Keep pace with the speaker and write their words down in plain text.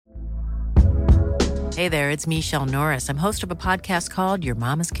Hey there, it's Michelle Norris. I'm host of a podcast called Your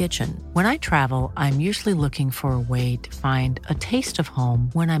Mama's Kitchen. When I travel, I'm usually looking for a way to find a taste of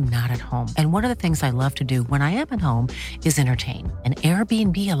home when I'm not at home. And one of the things I love to do when I am at home is entertain. And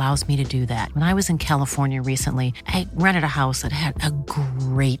Airbnb allows me to do that. When I was in California recently, I rented a house that had a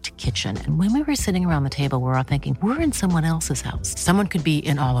great kitchen. And when we were sitting around the table, we were all thinking, we're in someone else's house. Someone could be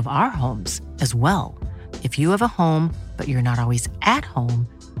in all of our homes as well. If you have a home, but you're not always at home,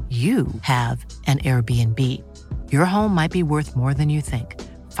 you have an Airbnb. Your home might be worth more than you think.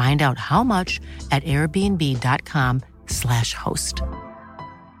 Find out how much at airbnb.com/host.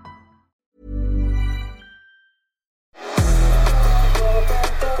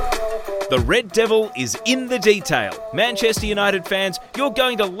 The Red Devil is in the detail. Manchester United fans, you're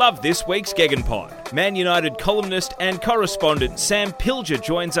going to love this week's Gegenpod. Man United columnist and correspondent Sam Pilger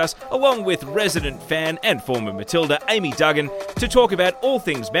joins us, along with resident fan and former Matilda Amy Duggan, to talk about all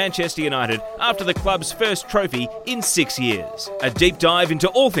things Manchester United after the club's first trophy in 6 years. A deep dive into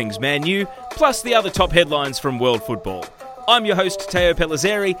all things Man U, plus the other top headlines from world football. I'm your host, Teo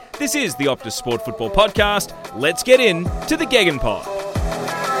Pellizzeri. This is the Optus Sport Football Podcast. Let's get in to the Gegenpod.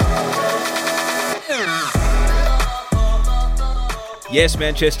 Yes,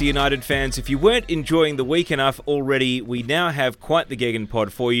 Manchester United fans, if you weren't enjoying the week enough already, we now have quite the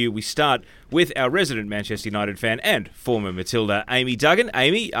Gegenpod for you. We start with our resident Manchester United fan and former Matilda, Amy Duggan.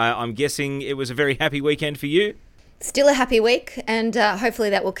 Amy, I'm guessing it was a very happy weekend for you? Still a happy week, and hopefully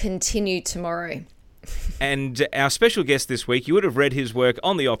that will continue tomorrow. And our special guest this week, you would have read his work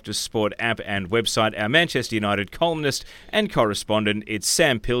on the Optus Sport app and website, our Manchester United columnist and correspondent. It's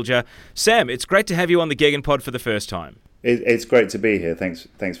Sam Pilger. Sam, it's great to have you on the Gegenpod for the first time. It's great to be here. Thanks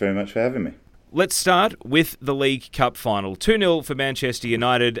very much for having me. Let's start with the League Cup final. 2-0 for Manchester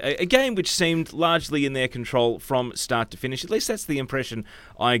United, a game which seemed largely in their control from start to finish. At least that's the impression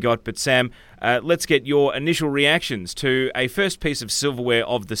I got. But Sam, let's get your initial reactions to a first piece of silverware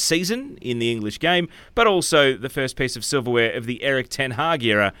of the season in the English game, but also the first piece of silverware of the Erik Ten Hag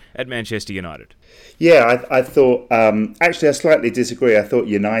era at Manchester United. Yeah, I thought... actually, I slightly disagree. I thought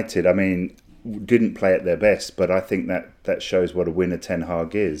United, didn't play at their best, but I think that shows what a winner Ten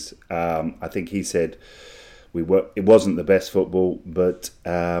Hag is. I think he said it wasn't the best football, but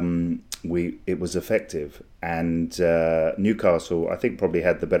it was effective. And Newcastle, I think, probably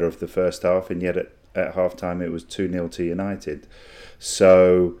had the better of the first half, and yet at half-time it was 2-0 to United.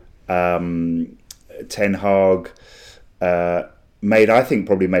 So Ten Hag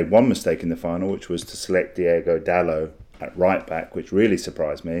probably made one mistake in the final, which was to select Diogo Dalot at right back, which really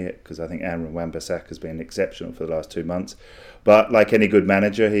surprised me because I think Aaron Wan-Bissaka has been exceptional for the last 2 months. But like any good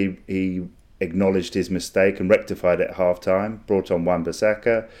manager, he acknowledged his mistake and rectified it at half-time, brought on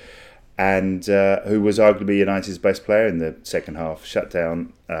Wan-Bissaka, and who was arguably United's best player in the second half, shut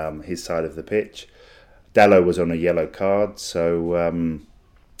down his side of the pitch. Dalot was on a yellow card, so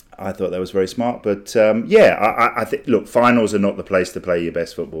I thought that was very smart. But I think, look, finals are not the place to play your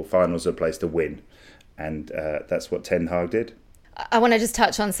best football. Finals are a place to win. And that's what Ten Hag did. I want to just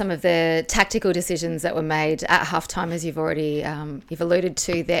touch on some of the tactical decisions that were made at halftime, as you've already you've alluded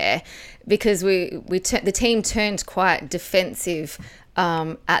to there, because the team turned quite defensive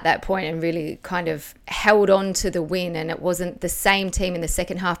at that point and really kind of held on to the win. And it wasn't the same team in the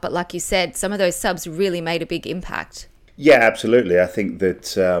second half, but like you said, some of those subs really made a big impact. Yeah, absolutely. I think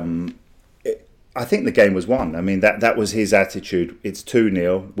that. I think the game was won. I mean, that was his attitude. It's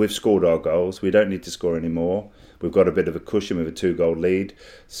 2-0. We've scored our goals. We don't need to score any more. We've got a bit of a cushion with a 2-goal lead.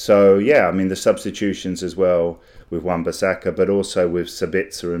 So, yeah, I mean, the substitutions as well with Wan-Bissaka, but also with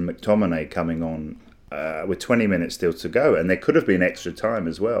Sabitzer and McTominay coming on with 20 minutes still to go. And there could have been extra time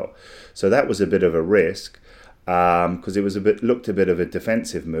as well. So that was a bit of a risk because it was looked a bit of a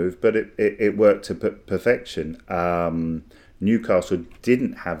defensive move, but it worked to perfection. Newcastle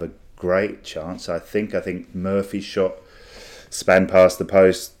didn't have a great chance. I think Murphy's shot span past the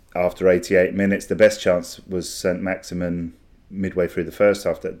post after 88 minutes. The best chance was St. Maximin midway through the first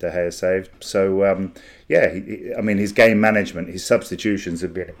half that De Gea saved. So, his game management, his substitutions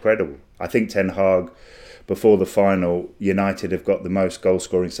have been incredible. I think Ten Hag, before the final, United have got the most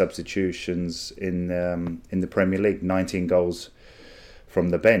goal-scoring substitutions in the Premier League, 19 goals from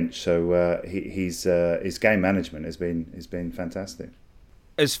the bench. So his game management has been fantastic.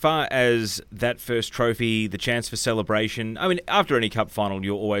 As far as that first trophy, the chance for celebration, I mean, after any cup final,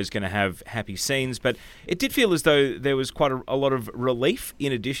 you're always going to have happy scenes, but it did feel as though there was quite a lot of relief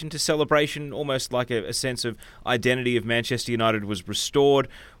in addition to celebration, almost like a sense of identity of Manchester United was restored.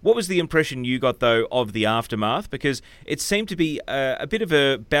 What was the impression you got, though, of the aftermath? Because it seemed to be a bit of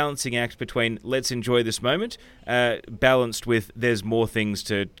a balancing act between let's enjoy this moment, balanced with there's more things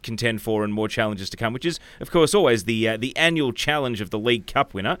to contend for and more challenges to come, which is, of course, always the annual challenge of the League Cup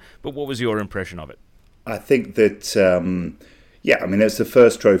winner. But what was your impression of it? I think that, it's the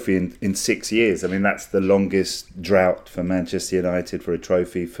first trophy in 6 years. I mean, that's the longest drought for Manchester United for a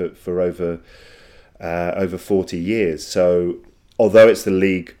trophy for over 40 years. So although it's the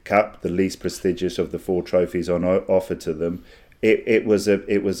League Cup, the least prestigious of the 4 trophies on offer to them, it was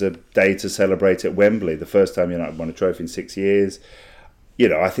a day to celebrate at Wembley. The first time United won a trophy in 6 years.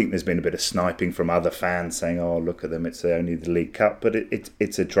 I think there's been a bit of sniping from other fans saying, "Oh, look at them! It's only the League Cup," but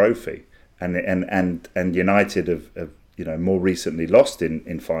it's a trophy, and United have more recently lost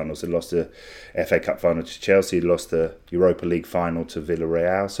in finals. They lost the FA Cup final to Chelsea, lost the Europa League final to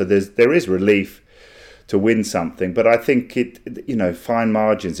Villarreal. So there is relief to win something, but I think fine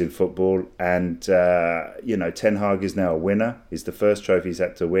margins in football, and Ten Hag is now a winner. He's the first trophy he's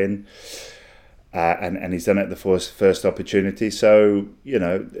had to win. And he's done it the first opportunity. So,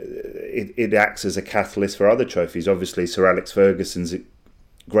 it acts as a catalyst for other trophies. Obviously, Sir Alex Ferguson's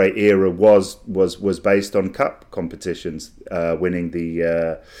great era was based on cup competitions, winning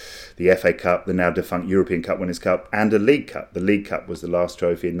the FA Cup, the now defunct European Cup Winners' Cup, and a League Cup. The League Cup was the last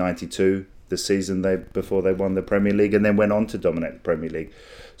trophy in '92, the season before they won the Premier League, and then went on to dominate the Premier League.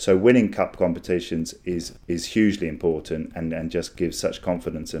 So winning cup competitions is hugely important and just gives such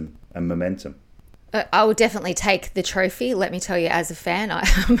confidence and momentum. I will definitely take the trophy. Let me tell you, as a fan,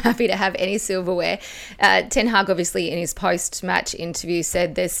 I'm happy to have any silverware. Ten Hag, obviously, in his post-match interview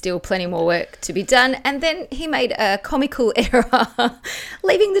said there's still plenty more work to be done. And then he made a comical error,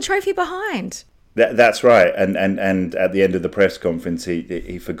 leaving the trophy behind. That's right. And at the end of the press conference,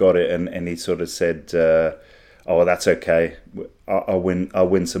 he forgot it and he sort of said, "Oh, that's okay. I'll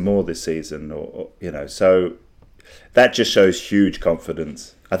win some more this season." So that just shows huge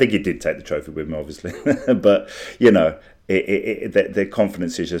confidence. I think he did take the trophy with him, obviously, but the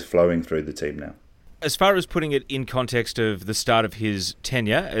confidence is just flowing through the team now. As far as putting it in context of the start of his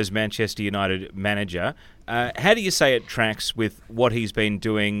tenure as Manchester United manager, how do you say it tracks with what he's been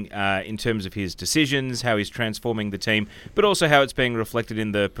doing in terms of his decisions, how he's transforming the team, but also how it's being reflected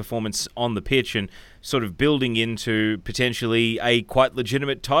in the performance on the pitch and sort of building into potentially a quite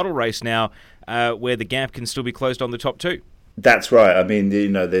legitimate title race now where the gap can still be closed on the top 2? That's right. I mean,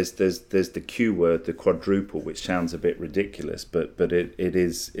 there's the Q word, the quadruple, which sounds a bit ridiculous, but it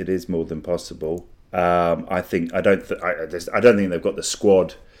is more than possible. I don't think they've got the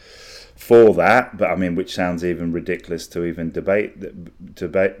squad for that, but I mean, which sounds even ridiculous to even debate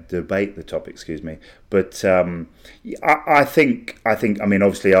the topic. Excuse me, but I think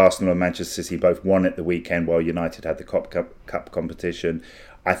obviously Arsenal and Manchester City both won at the weekend, while United had the cup competition.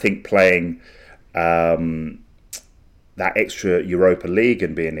 I think playing that extra Europa League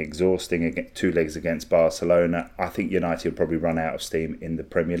and being exhausting 2 legs against Barcelona, I think United will probably run out of steam in the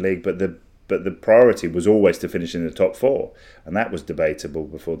Premier League. But the priority was always to finish in the top 4, and that was debatable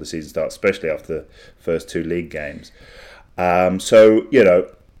before the season starts, especially after the first 2 league games.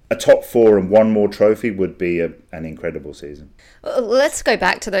 A top 4 and one more trophy would be an incredible season. Let's go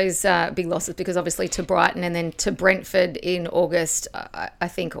back to those big losses, because obviously to Brighton and then to Brentford in August, I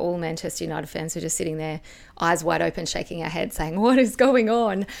think all Manchester United fans were just sitting there, eyes wide open, shaking our heads, saying, "What is going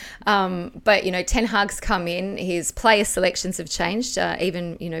on?" But Ten Hag's come in, his player selections have changed,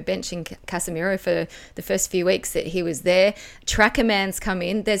 even benching Casemiro for the first few weeks that he was there. Tracker Man's come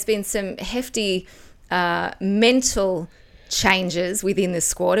in. There's been some hefty mental changes within the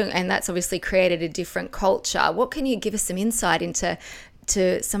squad, and that's obviously created a different culture. What can you give us some insight into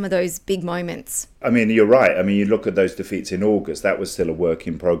some of those big moments? I mean, you're right. I mean, you look at those defeats in August, that was still a work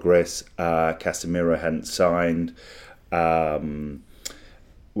in progress. Casemiro hadn't signed,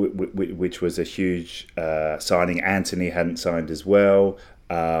 which was a huge signing. Anthony hadn't signed as well.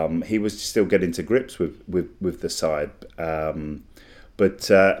 He was still getting to grips with the side. But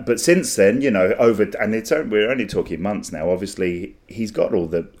since then, we're only talking months now. Obviously, he's got all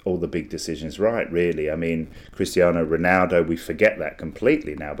the big decisions right. Really, I mean, Cristiano Ronaldo, we forget that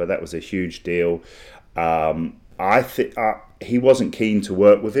completely now, but that was a huge deal. I think he wasn't keen to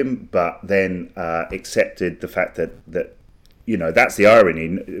work with him, but then accepted the fact that that's the irony.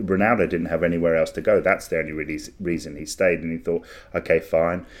 Ronaldo didn't have anywhere else to go. That's the only reason he stayed, and he thought, okay,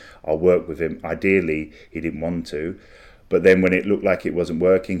 fine, I'll work with him. Ideally, he didn't want to. But then when it looked like it wasn't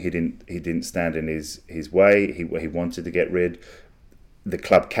working, he didn't stand in his way. He wanted to get rid. The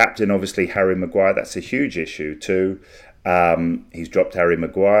club captain, obviously, Harry Maguire, that's a huge issue too. He's dropped Harry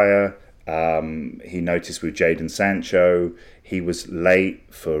Maguire. He noticed with Jadon Sancho, he was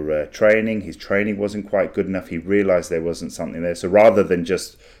late for training. His training wasn't quite good enough. He realised there wasn't something there. So rather than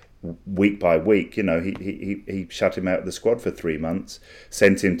just week by week, he shut him out of the squad for 3 months,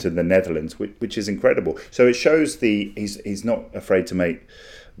 sent him to the Netherlands, which is incredible. So it shows he's not afraid to make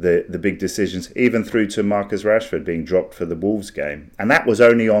the big decisions, even through to Marcus Rashford being dropped for the Wolves game. And that was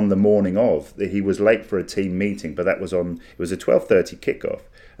only on the morning of. He was late for a team meeting, but it was a 12:30 kickoff.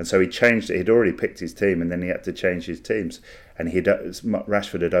 And so he changed it. He'd already picked his team, and then he had to change his teams. And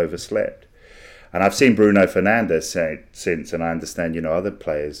Rashford had overslept. And I've seen Bruno Fernandes say since, and I understand, other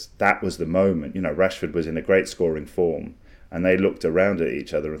players, that was the moment. Rashford was in a great scoring form, and they looked around at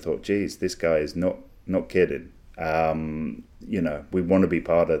each other and thought, geez, this guy is not kidding. We want to be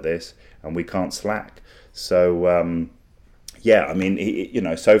part of this, and we can't slack. So,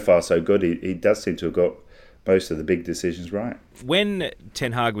 so far so good. He does seem to have got most of the big decisions right. When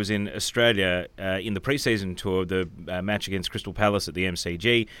Ten Hag was in Australia in the pre-season tour, the match against Crystal Palace at the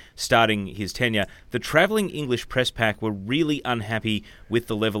MCG, starting his tenure, the travelling English press pack were really unhappy with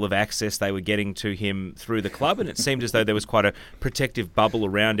the level of access they were getting to him through the club, and it seemed as though there was quite a protective bubble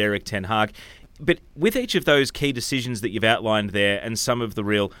around Erik Ten Hag. But with each of those key decisions that you've outlined there and some of the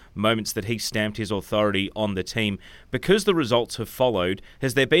real moments that he stamped his authority on the team, because the results have followed,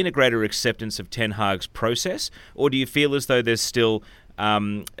 has there been a greater acceptance of Ten Hag's process? Or do you feel as though there's still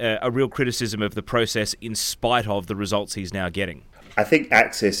a real criticism of the process in spite of the results he's now getting? I think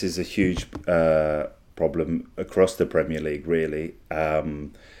access is a huge problem across the Premier League, really.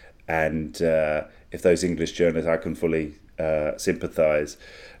 If those English journalists, I can fully sympathise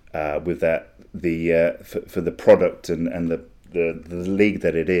with that. For the product and the league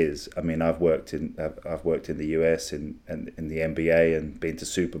that it is. I mean, I've worked in the US and in the NBA and been to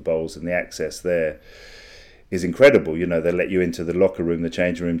Super Bowls, and the access there is incredible. They let you into the locker room, the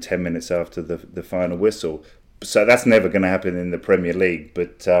changing room 10 minutes after the final whistle. So that's never going to happen in the Premier League.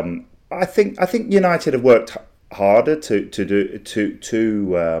 But I think United have worked harder to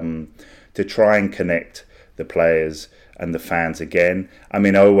try and connect the players and the fans again. I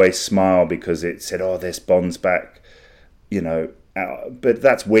mean, I always smile because it said, there's Bond's back, but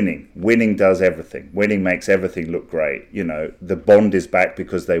that's winning. Winning does everything. Winning makes everything look great. The Bond is back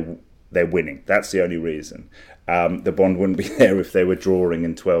because they're winning. That's the only reason. The Bond wouldn't be there if they were drawing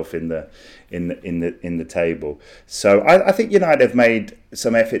in 12th in the table. So I think United have made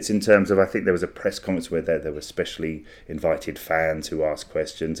some efforts in terms of, I think there was a press conference where there were specially invited fans who asked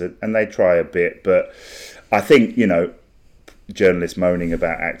questions, and they try a bit, but I think, journalists moaning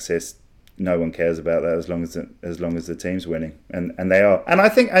about access, no one cares about that as long as the team's winning, and they are. And I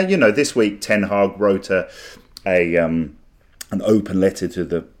think this week Ten Hag wrote an open letter to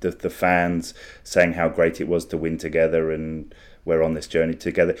the fans saying how great it was to win together and we're on this journey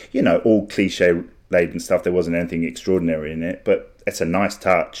together. All cliche laden stuff. There wasn't anything extraordinary in it, but it's a nice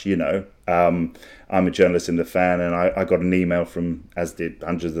touch. I'm a journalist and a fan, and I got an email from, as did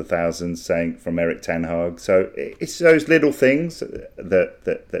hundreds of thousands, saying from Erik Ten Hag. So it's those little things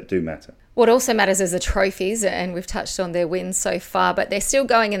that do matter. What also matters is the trophies, and we've touched on their wins so far, but they're still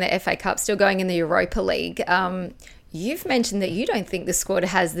going in the FA Cup, still going in the Europa League. You've mentioned that you don't think the squad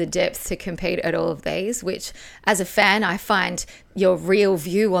has the depth to compete at all of these, which as a fan, I find your real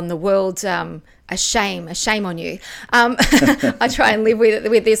view on the world a shame on you. I try and live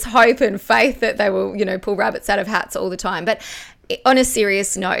with this hope and faith that they will, pull rabbits out of hats all the time. But on a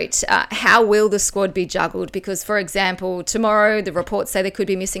serious note, how will the squad be juggled? Because, for example, tomorrow the reports say they could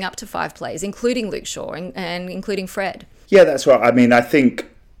be missing up to 5 players, including Luke Shaw and including Fred. Yeah, that's right. I mean, I think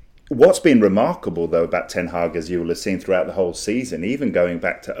what's been remarkable, though, about Ten Hag, as you will have seen throughout the whole season, even going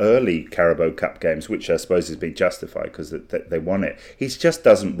back to early Carabao Cup games, which I suppose has been justified because they won it, he just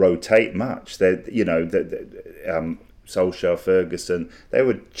doesn't rotate much. Solskjaer, Ferguson, they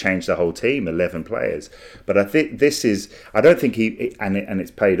would change the whole team, 11 players. But I think I don't think and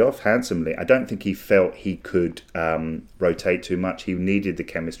it's paid off handsomely, I don't think he felt he could rotate too much. He needed the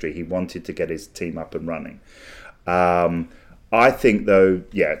chemistry. He wanted to get his team up and running. I think, though,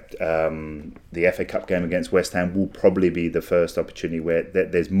 the FA Cup game against West Ham will probably be the first opportunity where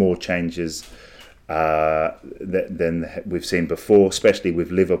there's more changes than we've seen before, especially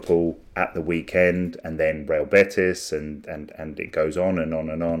with Liverpool at the weekend, and then Real Betis, and it goes on and on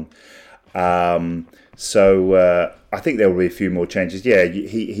and on. So I think there will be a few more changes. Yeah,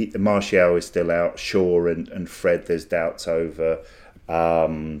 Martial is still out. Shaw and Fred, there's doubts over.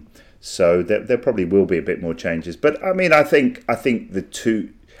 So there probably will be a bit more changes. But I mean, I think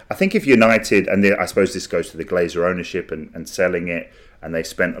if United, and I suppose this goes to the Glazer ownership and selling it, and they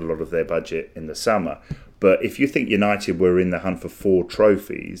spent a lot of their budget in the summer. But if you think United were in the hunt for 4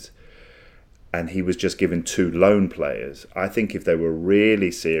 trophies, and he was just given 2 loan players, I think if they were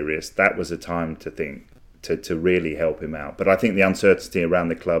really serious, that was a time to think to really help him out. But I think the uncertainty around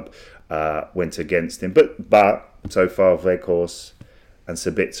the club went against him. But so far, Weghorst and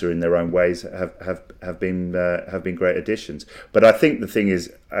Sabitzer in their own ways have been great additions. But I think the thing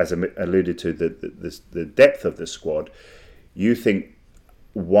is, as I alluded to, the depth of the squad. You think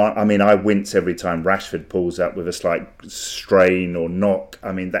I wince every time Rashford pulls up with a slight strain or knock.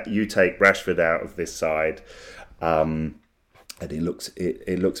 I mean, that you take Rashford out of this side, and it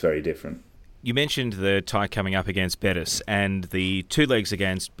looks very different. You mentioned the tie coming up against Betis, and the 2 legs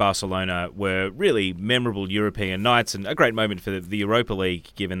against Barcelona were really memorable European nights and a great moment for the Europa League,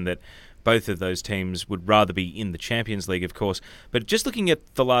 given that both of those teams would rather be in the Champions League, of course. But just looking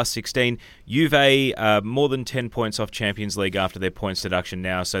at the last 16, Juve more than 10 points off Champions League after their points deduction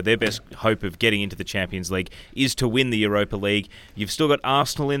now, so their best hope of getting into the Champions League is to win the Europa League. You've still got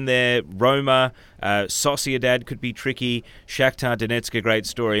Arsenal in there, Roma, Sociedad could be tricky, Shakhtar Donetsk, a great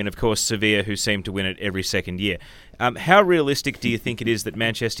story, and of course Sevilla, who seem to win it every second year. How realistic do you think it is that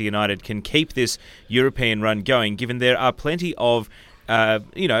Manchester United can keep this European run going, given there are plenty of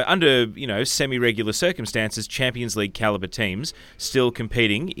under semi-regular circumstances, Champions League caliber teams still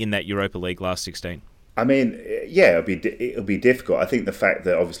competing in that Europa League last 16? I mean, yeah, it'll be difficult. I think the fact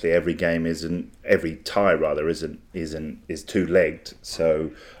that obviously every tie is 2-legged.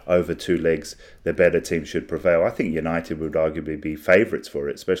 So over 2 legs, the better team should prevail. I think United would arguably be favourites for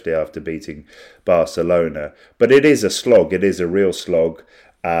it, especially after beating Barcelona. But it is a slog. It is a real slog.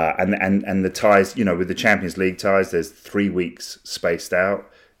 And the ties, with the Champions League ties, there's 3 weeks spaced out.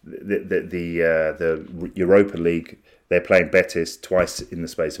 The Europa League, they're playing Betis twice in the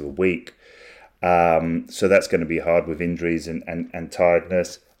space of a week. So that's going to be hard with injuries and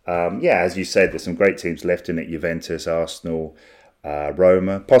tiredness. As you said, there's some great teams left in it: Juventus, Arsenal,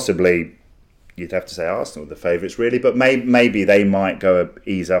 Roma. Possibly, you'd have to say Arsenal, the favourites really, but maybe they might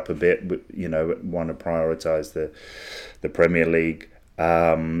ease up a bit. Want to prioritise the Premier League.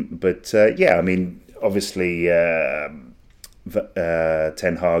 Obviously,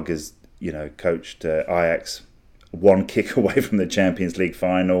 Ten Hag has, coached Ajax 1 kick away from the Champions League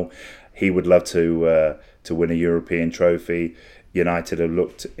final. He would love to win a European trophy. United have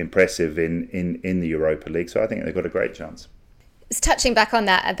looked impressive in the Europa League, so I think they've got a great chance. Touching back on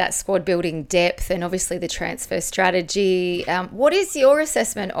that squad building depth and obviously the transfer strategy, what is your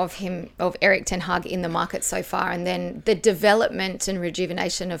assessment of Erik Ten Hag in the market so far, and then the development and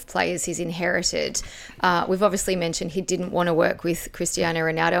rejuvenation of players he's inherited? We've obviously mentioned he didn't want to work with Cristiano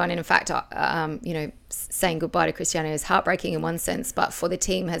Ronaldo, and in fact, saying goodbye to Cristiano is heartbreaking in one sense, but for the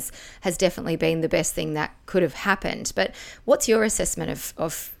team has definitely been the best thing that could have happened. But what's your assessment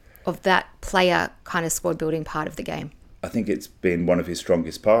of that player kind of squad building part of the game? I think it's been one of his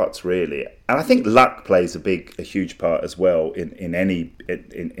strongest parts, really, and I think luck plays a huge part as well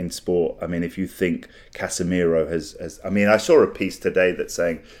in sport. I mean, if you think Casemiro has, I mean, I saw a piece today that's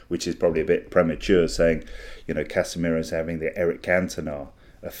saying, which is probably a bit premature, saying, Casemiro's having the Eric Cantona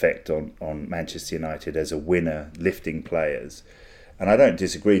effect on Manchester United as a winner, lifting players, and I don't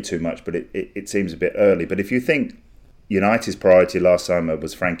disagree too much, but it seems a bit early. But if you think United's priority last summer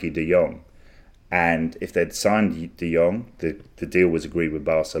was Frankie de Jong. And if they'd signed De Jong, the deal was agreed with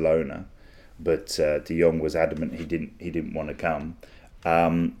Barcelona, but De Jong was adamant he didn't want to come.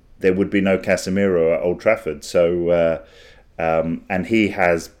 There would be no Casemiro at Old Trafford. So, and he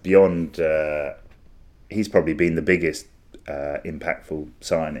has he's probably been the biggest impactful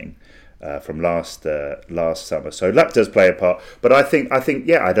signing from last summer. So luck does play a part. But I think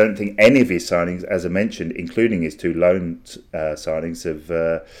I don't think any of his signings, as I mentioned, including his 2 loan signings,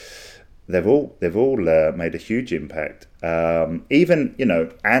 have. They've all made a huge impact. Even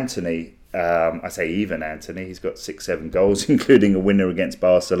Anthony. I say even Anthony. He's got 6-7 goals, including a winner against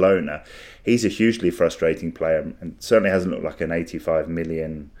Barcelona. He's a hugely frustrating player, and certainly hasn't looked like an £85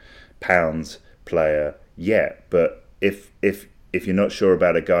 million player yet. But if you're not sure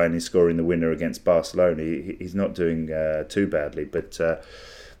about a guy and he's scoring the winner against Barcelona, he's not doing too badly. But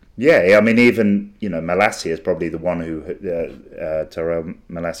I mean, even Malacia is probably the one who Tyrell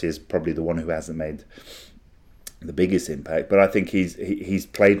Malacia is probably the one who hasn't made the biggest impact. But I think he's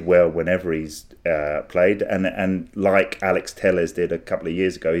played well whenever he's played, and like Alex Telles did a couple of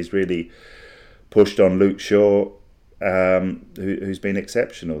years ago, he's really pushed on Luke Shaw, who's been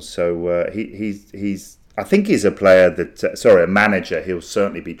exceptional. So he's I think he's a player that, a manager. He'll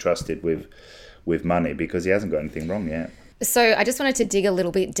certainly be trusted with money because he hasn't got anything wrong yet. So I just wanted to dig a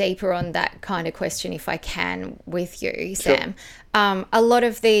little bit deeper on that kind of question, if I can, with you, Sam. Sure. A lot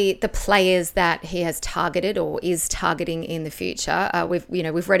of the players that he has targeted or is targeting in the future,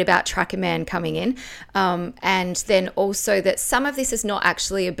 we've read about Tracker Man coming in, and then also that some of this is not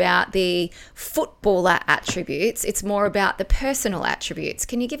actually about the footballer attributes; it's more about the personal attributes.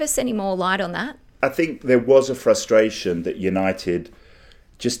 Can you give us any more light on that? I think there was a frustration that United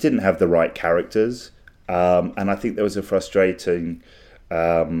just didn't have the right characters. And I think there was a frustrating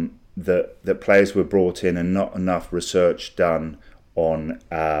that players were brought in and not enough research done on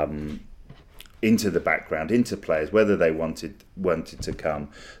into the background, into players, whether they wanted to come.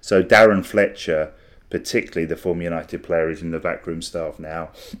 So Darren Fletcher, particularly the former United player, who's in the backroom staff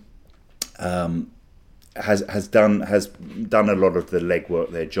now, has done a lot of the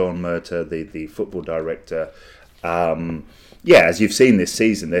legwork there. John Murtagh, the football director. As you've seen this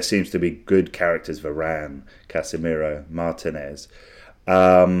season, there seems to be good characters: Varane, Casemiro, Martinez,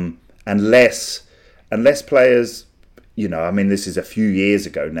 unless players, this is a few years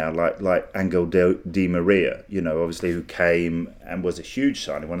ago now, like Angel Di Maria, obviously, who came and was a huge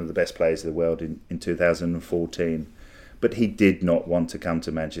signing, one of the best players of the world in 2014. But he did not want to come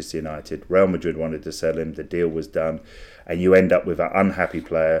to Manchester United. Real Madrid wanted to sell him. The deal was done. And you end up with an unhappy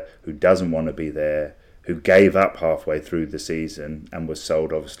player who doesn't want to be there, who gave up halfway through the season and was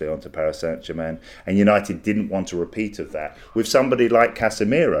sold, obviously, onto Paris Saint-Germain. And United didn't want a repeat of that with somebody like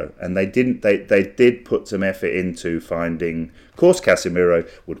Casemiro. And they did put some effort into finding... Of course, Casemiro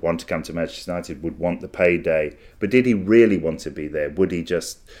would want to come to Manchester United, would want the payday. But did he really want to be there? Would he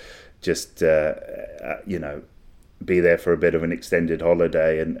just be there for a bit of an extended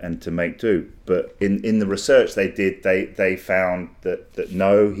holiday and to make do? But in the research they did, they found that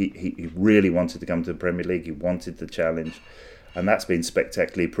no, he really wanted to come to the Premier League. He wanted the challenge, and that's been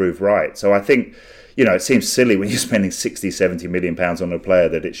spectacularly proved right. So I think, it seems silly when you're spending 60-70 million pounds on a player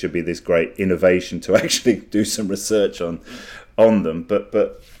that it should be this great innovation to actually do some research on them.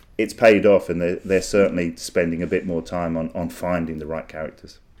 But it's paid off, and they're certainly spending a bit more time on finding the right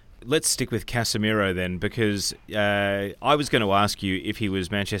characters. Let's stick with Casemiro then, because I was going to ask you if he was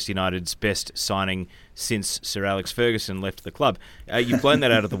Manchester United's best signing since Sir Alex Ferguson left the club. You've blown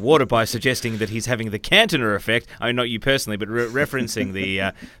that out of the water by suggesting that he's having the Cantona effect. I mean, not you personally, but referencing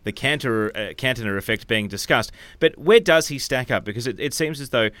the Cantona effect being discussed. But where does he stack up? Because it seems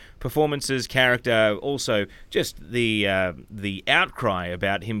as though performances, character, also just the outcry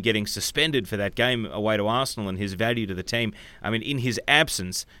about him getting suspended for that game away to Arsenal and his value to the team. I mean, in his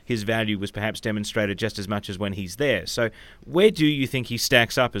absence, his value was perhaps demonstrated just as much as when he's there. So where do you think he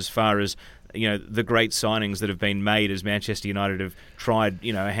stacks up as far as the great signings that have been made as Manchester United have tried,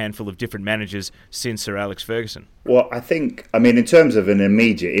 a handful of different managers since Sir Alex Ferguson? Well, I think, in terms of an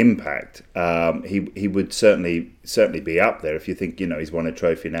immediate impact, he would certainly be up there. If you think, he's won a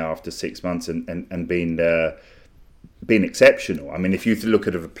trophy now after 6 months and been exceptional. I mean, if you look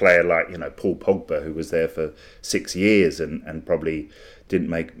at a player like, Paul Pogba, who was there for 6 years and probably didn't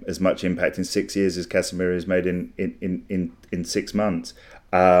make as much impact in 6 years as Casemiro has made in 6 months.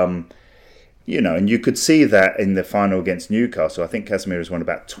 And you could see that in the final against Newcastle. I think Casemiro's won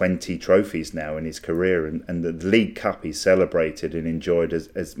about 20 trophies now in his career, and the League Cup he celebrated and enjoyed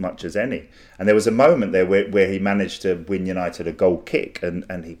as much as any. And there was a moment there where he managed to win United a goal kick,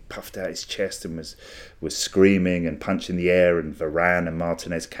 and he puffed out his chest and was screaming and punching the air, and Varane and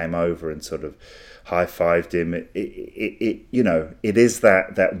Martinez came over and sort of high-fived him. It is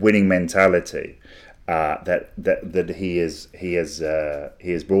that winning mentality that he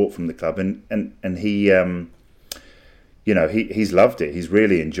has brought from the club, and he's loved it. He's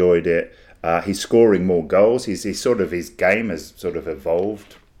really enjoyed it. He's scoring more goals. His game has sort of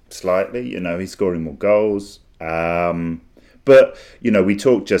evolved slightly. He's scoring more goals. But we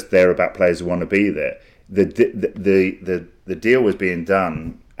talked just there about players who want to be there. The deal was being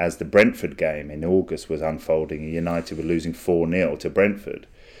done as the Brentford game in August was unfolding, and United were losing 4-0 to Brentford.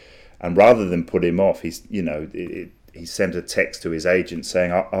 And rather than put him off, he sent a text to his agent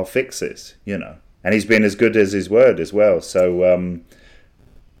saying, "I'll fix this," And he's been as good as his word as well. So,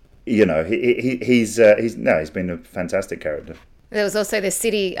 he's been a fantastic character. There was also the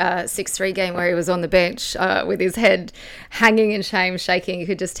City 6-3 game where he was on the bench with his head hanging in shame, shaking. You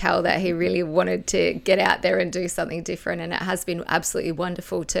could just tell that he really wanted to get out there and do something different. And it has been absolutely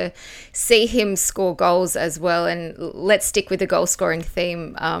wonderful to see him score goals as well. And let's stick with the goal-scoring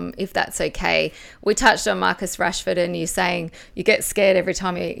theme, if that's okay. We touched on Marcus Rashford, and you're saying you get scared every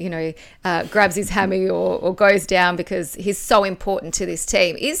time he grabs his hammy or goes down because he's so important to this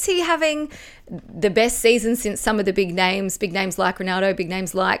team. Is he having the best season since some of the big names like Ronaldo, big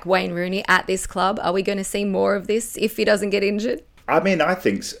names like Wayne Rooney at this club? Are we going to see more of this if he doesn't get injured? I mean, I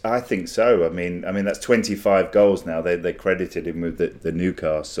think so. I mean that's 25 goals now. They credited him with the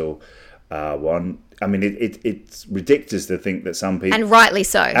Newcastle one. I mean, it's ridiculous to think that some people, and rightly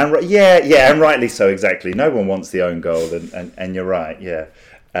so. And rightly so. Exactly. No one wants the own goal, and you're right. Yeah,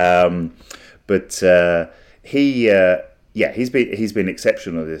 but he's been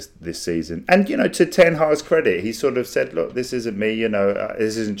exceptional this season. And to Ten Hag's credit, he sort of said, "Look, this isn't me.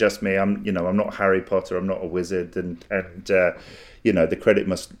 This isn't just me. I'm not Harry Potter. I'm not a wizard." And the credit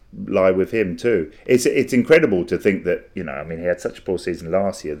must lie with him too. It's incredible to think that he had such a poor season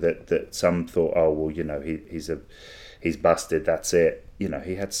last year that some thought, oh well, he's busted. That's it.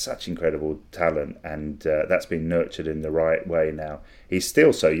 He had such incredible talent, and that's been nurtured in the right way. Now he's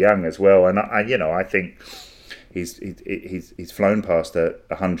still so young as well, and I think he's flown past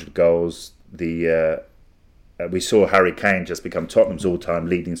 100 goals. We saw Harry Kane just become Tottenham's all-time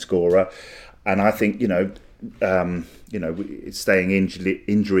leading scorer, and I think staying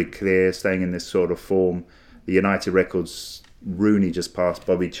injury clear, staying in this sort of form. The United records, Rooney just passed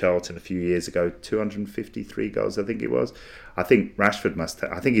Bobby Charlton a few years ago, 253 goals, I think it was. I think Rashford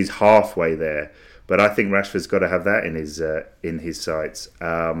I think he's halfway there, but I think Rashford's got to have that in his sights.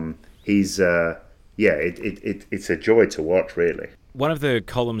 It's a joy to watch, really. One of the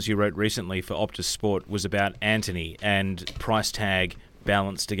columns you wrote recently for Optus Sport was about Antony and price tag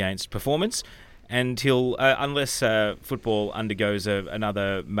balanced against performance. Until unless football undergoes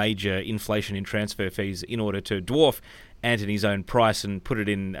another major inflation in transfer fees in order to dwarf Antony's own price and put it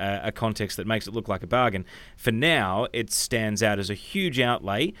in a context that makes it look like a bargain. For now, it stands out as a huge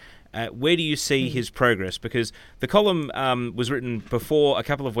outlay. Where do you see his progress? Because the column was written a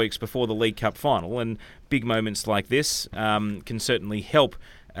couple of weeks before the League Cup final, and big moments like this can certainly help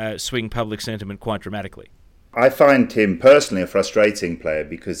swing public sentiment quite dramatically. I find him personally a frustrating player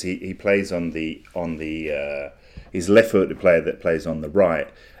because he plays on the he's a left-footed player that plays on the right,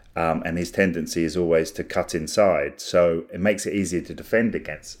 and his tendency is always to cut inside, so it makes it easier to defend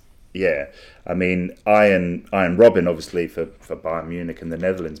against. Yeah, I mean, Ian Robin obviously for Bayern Munich and the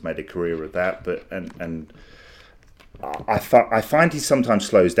Netherlands made a career of that, but and I find he sometimes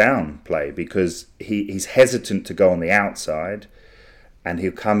slows down play because he's hesitant to go on the outside, and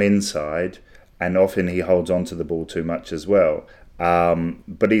he'll come inside. And often he holds on to the ball too much as well.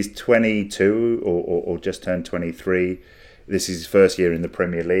 But he's 22 or just turned 23. This is his first year in the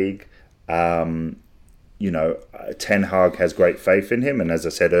Premier League. Ten Hag has great faith in him. And as I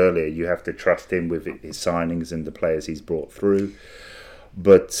said earlier, you have to trust him with his signings and the players he's brought through.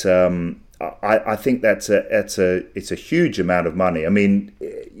 But I think it's a huge amount of money. I mean,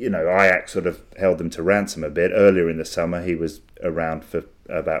 Ajax sort of held him to ransom a bit. Earlier in the summer, he was around for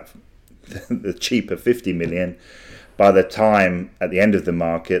about the cheaper 50 million. By the time at the end of the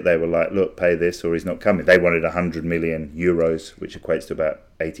market they were like, look, pay this or he's not coming. They wanted 100 million euros, which equates to about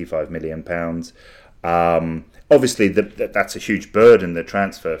 85 million pounds. Obviously that's a huge burden, the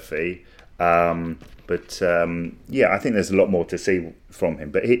transfer fee, but I think there's a lot more to see from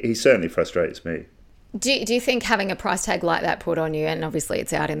him, but he certainly frustrates me. Do you think having a price tag like that put on you, and obviously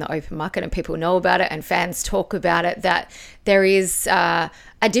it's out in the open market and people know about it and fans talk about it, that there is a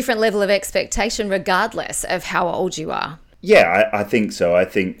different level of expectation regardless of how old you are? Yeah, I think so.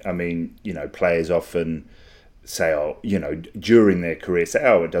 Players often say, during their career, say,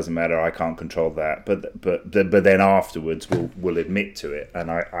 it doesn't matter, I can't control that. But then afterwards will admit to it. And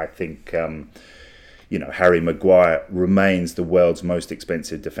I think... Harry Maguire remains the world's most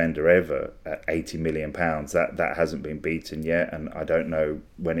expensive defender ever at £80 million. That hasn't been beaten yet, and I don't know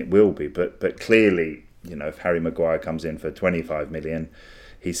when it will be. But clearly, if Harry Maguire comes in for 25 million,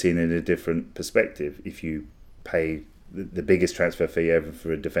 he's seen in a different perspective. If you pay the biggest transfer fee ever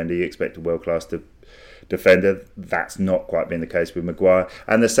for a defender, you expect a world-class defender. That's not quite been the case with Maguire.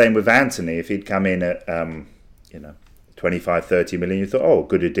 And the same with Antony. If he'd come in at 25, 30 million, you thought,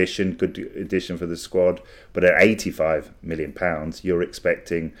 good addition for the squad. But at 85 million pounds, you're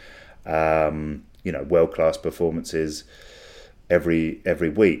expecting, world-class performances every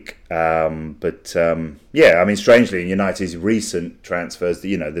week. Strangely, in United's recent transfers,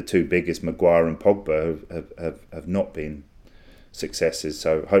 the two biggest, Maguire and Pogba, have not been successes.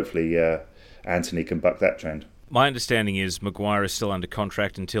 So hopefully, Antony can buck that trend. My understanding is Maguire is still under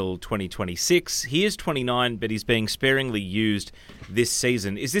contract until 2026. He is 29, but he's being sparingly used this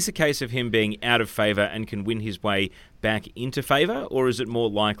season. Is this a case of him being out of favour and can win his way back into favour? Or is it more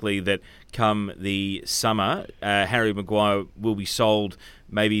likely that come the summer, Harry Maguire will be sold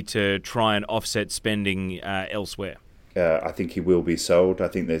maybe to try and offset spending elsewhere? I think he will be sold. I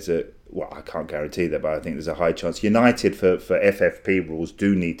think I can't guarantee that, but I think there's a high chance. United, for FFP rules,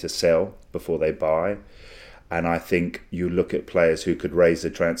 do need to sell before they buy. And I think you look at players who could raise the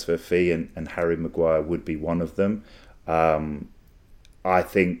transfer fee, and Harry Maguire would be one of them. I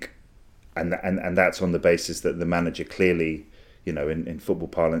think, and that's on the basis that the manager clearly, in football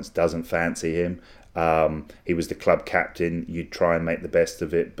parlance, doesn't fancy him. He was the club captain. You'd try and make the best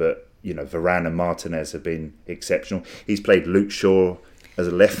of it, but Varane and Martinez have been exceptional. He's played Luke Shaw as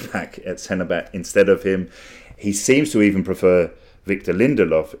a left back at centre back instead of him. He seems to even prefer Victor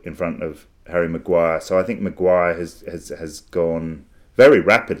Lindelof in front of Harry Maguire. So I think Maguire has gone very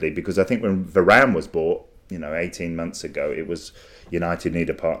rapidly, because I think when Varane was bought, 18 months ago, it was United need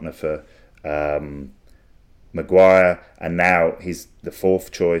a partner for Maguire, and now he's the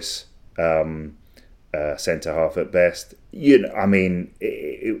fourth choice centre half at best. I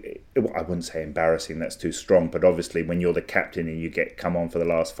wouldn't say embarrassing, that's too strong, but obviously when you're the captain and you get come on for the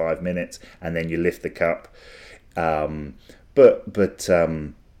last 5 minutes and then you lift the cup,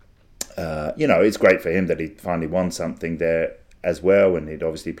 it's great for him that he finally won something there as well, and he'd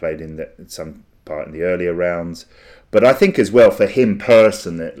obviously played in some part in the earlier rounds. But I think as well for him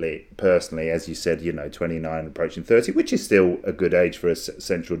personally, as you said, 29 approaching 30, which is still a good age for a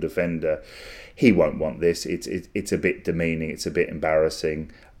central defender, he won't want this. It's a bit demeaning. It's a bit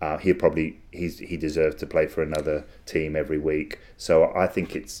embarrassing. He deserves to play for another team every week. So I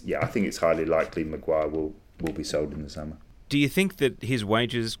think it's highly likely Maguire will be sold in the summer. Do you think that his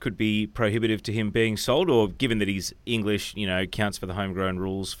wages could be prohibitive to him being sold, or given that he's English, counts for the homegrown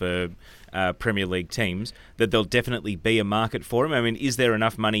rules for Premier League teams, that there'll definitely be a market for him? I mean, is there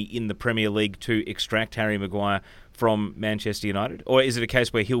enough money in the Premier League to extract Harry Maguire from Manchester United? Or is it a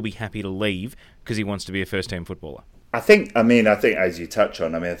case where he'll be happy to leave because he wants to be a first-team footballer? I think as you touch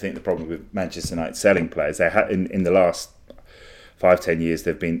on, I think the problem with Manchester United selling players, they in the last 5-10 years,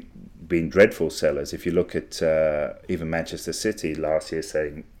 they've been dreadful sellers. If you look at even Manchester City last year,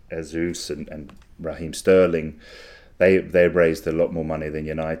 saying Jesus and Raheem Sterling, they raised a lot more money than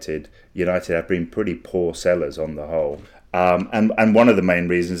United. United have been pretty poor sellers on the whole. And one of the main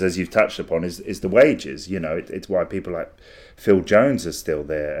reasons, as you've touched upon, is the wages. It's why people like Phil Jones are still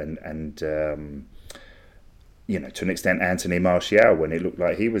there, and to an extent Anthony Martial, when it looked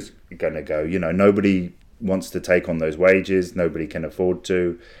like he was going to go. Nobody wants to take on those wages. Nobody can afford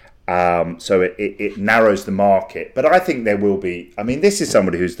to. So it narrows the market. But I think there will be... this is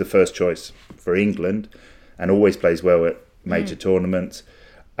somebody who's the first choice for England and always plays well at major tournaments.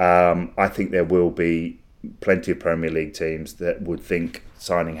 I think there will be plenty of Premier League teams that would think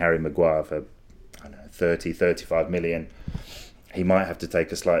signing Harry Maguire for 30, 35 million, he might have to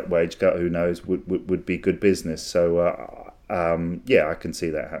take a slight wage cut, who knows, would be good business. So, I can see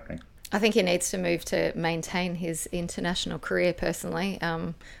that happening. I think he needs to move to maintain his international career personally.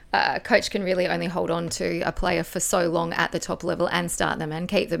 A coach can really only hold on to a player for so long at the top level and start them and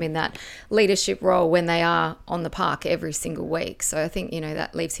keep them in that leadership role when they are on the park every single week. So I think,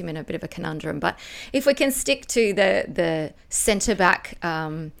 that leaves him in a bit of a conundrum. But if we can stick to the centre-back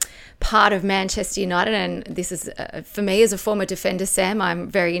part of Manchester United, and this is, for me as a former defender, Sam, I'm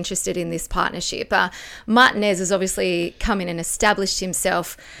very interested in this partnership. Martinez has obviously come in and established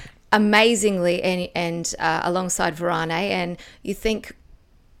himself amazingly and alongside Varane, and you think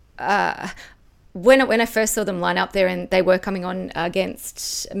when I first saw them line up there and they were coming on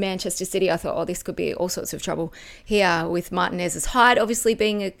against Manchester City, I thought, this could be all sorts of trouble here with Martinez's height obviously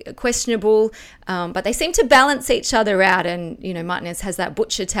being questionable, but they seem to balance each other out, and Martinez has that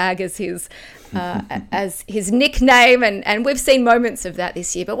butcher tag as his nickname, and we've seen moments of that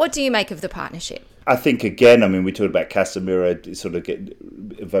this year. But what do you make of the partnership? I think, again, we talked about Casemiro sort of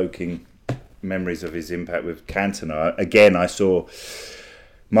evoking memories of his impact with Cantona. Again, I saw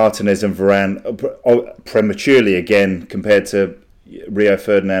Martinez and Varane prematurely again compared to Rio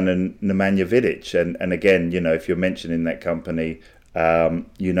Ferdinand and Nemanja Vidic. And again, if you're mentioning that company,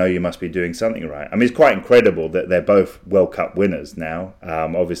 you must be doing something right. It's quite incredible that they're both World Cup winners now.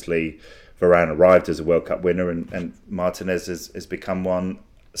 Obviously, Varane arrived as a World Cup winner and Martinez has become one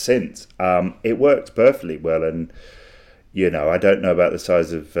since. It works perfectly well, and I don't know about the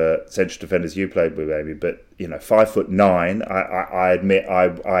size of central defenders you played with, Amy, but 5'9". I admit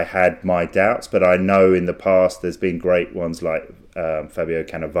I had my doubts, but I know in the past there's been great ones like Fabio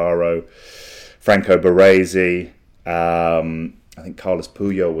Cannavaro, Franco Baresi. I think Carlos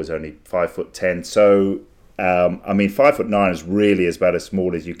Puyol was only 5'10". So 5'9" is really about as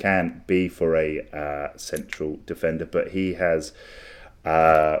small as you can be for a central defender, but he has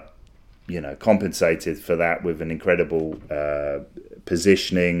compensated for that with an incredible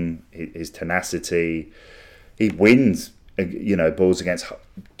positioning, his tenacity, He wins, balls against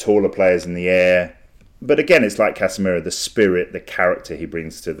taller players in the air. But again, it's like Casemiro, the spirit, the character he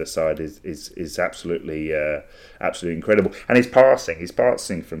brings to the side is absolutely incredible. And his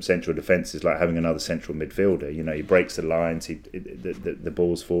passing from central defence is like having another central midfielder. He breaks the lines, the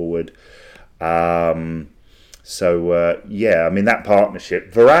ball's forward. That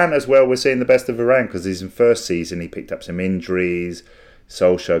partnership. Varane as well, we're seeing the best of Varane because his first season he picked up some injuries.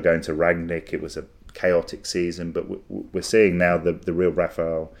 Solskjaer going to Rangnick, it was a chaotic season, but we're seeing now the real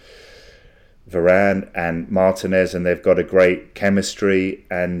Rafael Varane and Martinez, and they've got a great chemistry,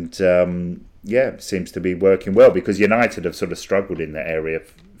 and it seems to be working well because United have sort of struggled in that area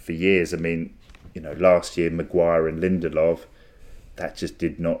for years. I mean, last year Maguire and Lindelof, that just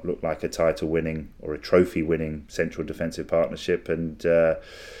did not look like a title-winning or a trophy-winning central defensive partnership, and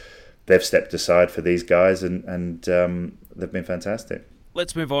they've stepped aside for these guys, and they've been fantastic.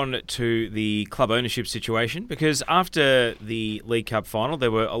 Let's move on to the club ownership situation, because after the League Cup final,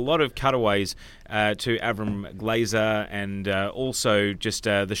 there were a lot of cutaways to Avram Glazer, and also just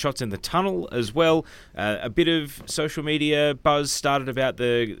the shots in the tunnel as well. A bit of social media buzz started about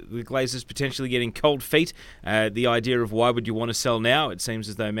the Glazers potentially getting cold feet. The idea of why would you want to sell now? It seems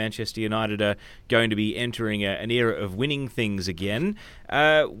as though Manchester United are going to be entering an era of winning things again.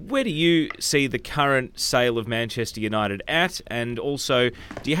 Where do you see the current sale of Manchester United at? And also,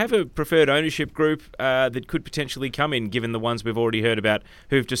 do you have a preferred ownership group that could potentially come in, given the ones we've already heard about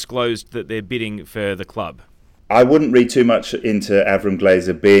who've disclosed that they're bidding for the club? I wouldn't read too much into Avram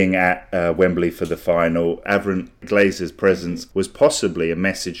Glazer being at Wembley for the final. Avram Glazer's presence was possibly a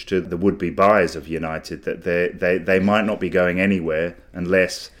message to the would-be buyers of United that they might not be going anywhere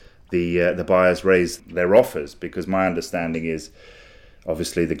unless the buyers raise their offers, because my understanding is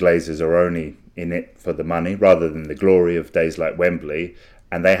obviously the Glazers are only in it for the money rather than the glory of days like Wembley,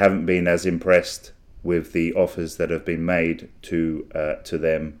 and they haven't been as impressed with the offers that have been made to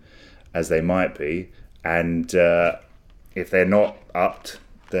them as they might be. And if they're not upped,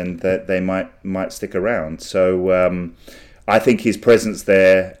 then they might stick around. So I think his presence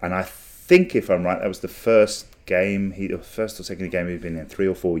there, and I think if I'm right, that was the first or second game he's been in 3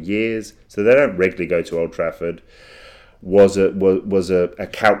 or 4 years. So they don't regularly go to Old Trafford. Was a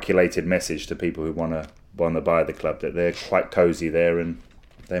calculated message to people who want to buy the club, that they're quite cosy there and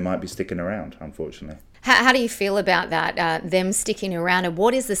they might be sticking around, unfortunately. How do you feel about that, them sticking around, and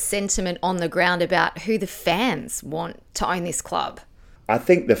what is the sentiment on the ground about who the fans want to own this club? I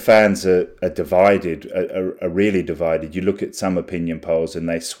think the fans are divided, are really divided. You look at some opinion polls and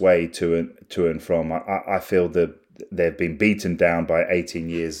they sway to and from. I feel that they've been beaten down by 18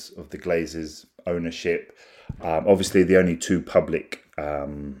 years of the Glazers' ownership. Obviously, the only two public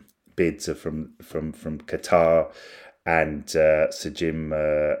bids are from Qatar and Sir Jim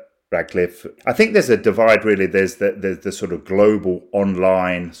Ratcliffe. I think there's a divide, really. There's the sort of global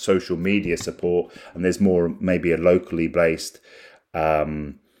online social media support, and there's more maybe a locally based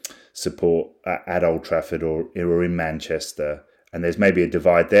support at Old Trafford or in Manchester. And there's maybe a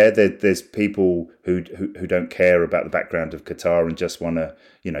divide there. There's people who don't care about the background of Qatar and just want to,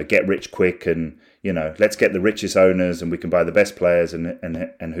 get rich quick and, let's get the richest owners and we can buy the best players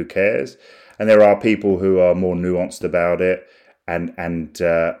and who cares? And there are people who are more nuanced about it and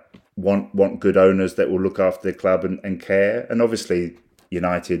want good owners that will look after the club and care. And obviously,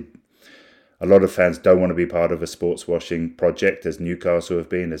 United, a lot of fans don't want to be part of a sports washing project, as Newcastle have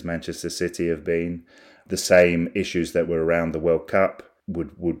been, as Manchester City have been. The same issues that were around the World Cup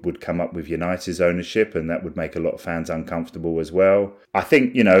would come up with United's ownership, and that would make a lot of fans uncomfortable as well. I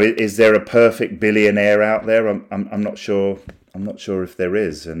think, is there a perfect billionaire out there? I'm not sure. I'm not sure if there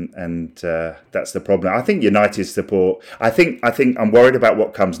is, and that's the problem. I think United support. I think I'm worried about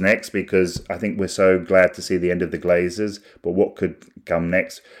what comes next, because I think we're so glad to see the end of the Glazers. But what could come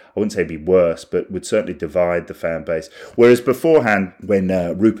next? I wouldn't say be worse, but would certainly divide the fan base. Whereas beforehand, when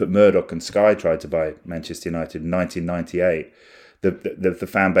Rupert Murdoch and Sky tried to buy Manchester United in 1998, the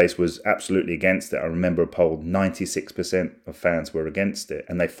fan base was absolutely against it. I remember a poll: 96% of fans were against it,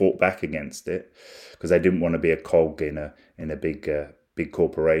 and they fought back against it because they didn't want to be a cog in a big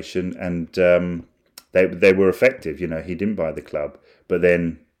corporation, and they were effective. He didn't buy the club, but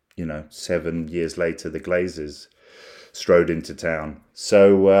then 7 years later, the Glazers strode into town.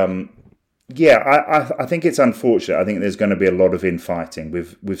 So I think it's unfortunate. I think there's going to be a lot of infighting.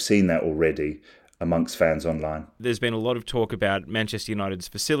 We've seen that already amongst fans online. There's been a lot of talk about Manchester United's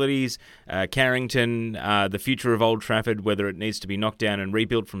facilities, Carrington, the future of Old Trafford, whether it needs to be knocked down and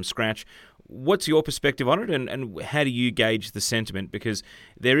rebuilt from scratch. What's your perspective on it, and how do you gauge the sentiment? Because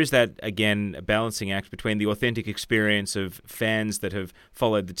there is that, again, balancing act between the authentic experience of fans that have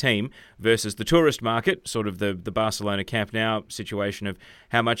followed the team versus the tourist market, sort of the Barcelona Camp Nou situation of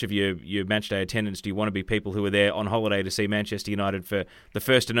how much of your match day attendance do you want to be people who are there on holiday to see Manchester United for the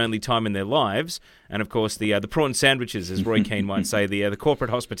first and only time in their lives, and of course the prawn sandwiches, as Roy Keane might say, the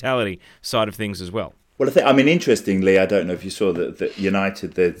corporate hospitality side of things as well. Well, I mean, interestingly, I don't know if you saw that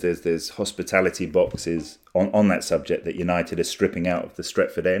United, there's hospitality boxes on that subject that United are stripping out of the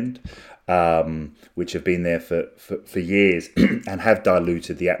Stretford end, which have been there for years and have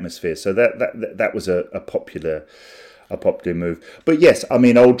diluted the atmosphere. So that was a popular move. But yes, I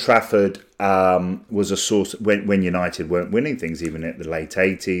mean, Old Trafford was a source when United weren't winning things, even at the late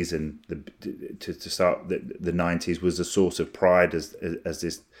 80s and to start the 90s, was a source of pride as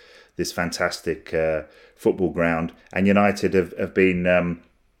this fantastic football ground. And United have been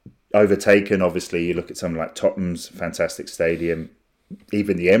overtaken. Obviously, you look at something like Tottenham's fantastic stadium,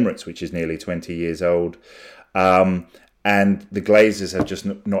 even the Emirates, which is nearly 20 years old. And the Glazers have just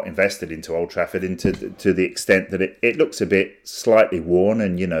not invested into Old Trafford to the extent that it looks a bit slightly worn.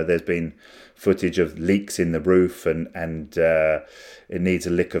 And, you know, there's been footage of leaks in the roof and it needs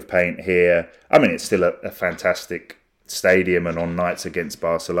a lick of paint here. I mean, it's still a fantastic stadium, and on nights against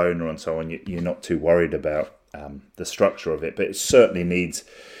Barcelona and so on, you're not too worried about the structure of it, but it certainly needs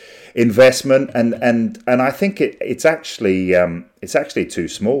investment, and I think it's actually too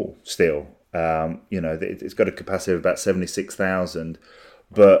small still. It's got a capacity of about 76,000,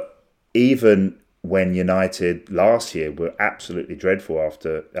 but even when United last year were absolutely dreadful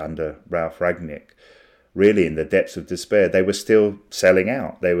under Ralph Rangnick, really in the depths of despair, they were still selling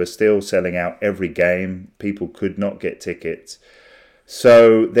out. They were still selling out every game. People could not get tickets.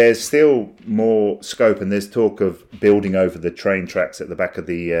 So there's still more scope, and there's talk of building over the train tracks at the back of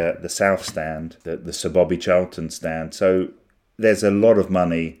the South Stand, the Sir Bobby Charlton stand. So there's a lot of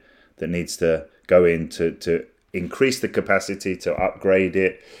money that needs to go in to increase the capacity, to upgrade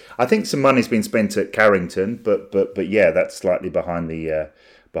it. I think some money's been spent at Carrington, but yeah, that's slightly behind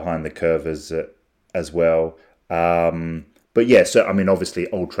the curve as well. But yeah, so I mean, obviously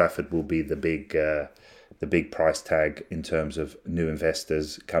Old Trafford will be the big price tag in terms of new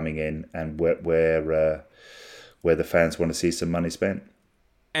investors coming in, and where the fans want to see some money spent.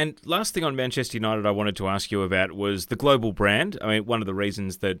 And last thing on Manchester United I wanted to ask you about was the global brand. I mean, one of the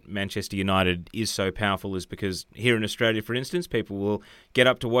reasons that Manchester United is so powerful is because here in Australia, for instance, people will get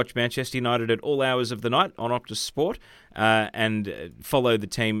up to watch Manchester United at all hours of the night on Optus Sport and follow the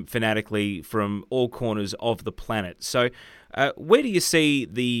team fanatically from all corners of the planet. So where do you see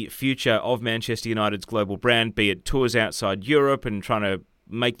the future of Manchester United's global brand, be it tours outside Europe and trying to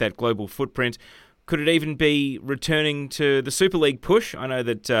make that global footprint? Could it even be returning to the Super League push? I know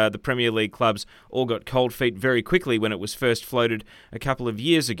that the Premier League clubs all got cold feet very quickly when it was first floated a couple of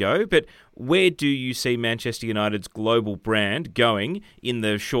years ago, but where do you see Manchester United's global brand going in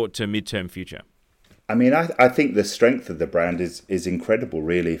the short to mid-term future? I mean, I think the strength of the brand is incredible,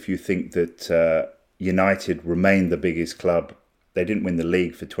 really. If you think that United remained the biggest club, they didn't win the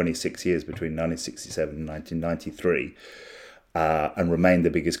league for 26 years between 1967 and 1993. And remained the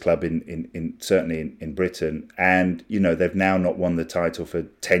biggest club in certainly in Britain, and you know they've now not won the title for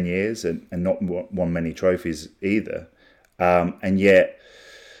 10 years and not won many trophies either, and yet,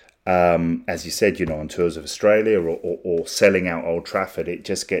 as you said, you know, on tours of Australia or selling out Old Trafford, it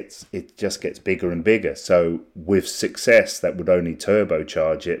just gets bigger and bigger. So with success, that would only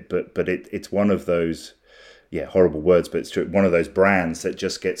turbocharge it, but it's one of those, horrible words, but it's true, one of those brands that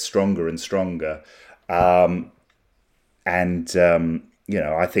just gets stronger and stronger.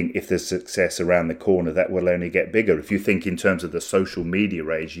 I think if there's success around the corner, that will only get bigger. If you think in terms of the social media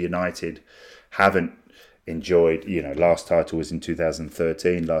age, United haven't enjoyed, last title was in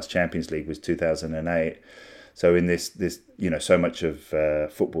 2013, last Champions League was 2008. So in this, so much of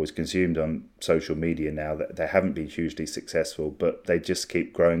football is consumed on social media now that they haven't been hugely successful, but they just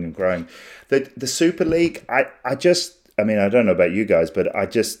keep growing and growing. The Super League, I don't know about you guys, but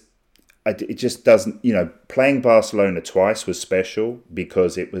it just doesn't, playing Barcelona twice was special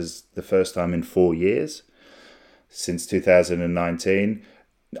because it was the first time in 4 years since 2019.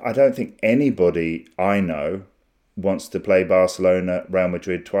 I don't think anybody I know wants to play Barcelona, Real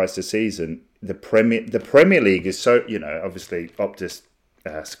Madrid twice a season. The Premier League is so, obviously Optus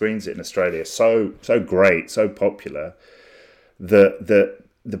screens it in Australia, so great, so popular that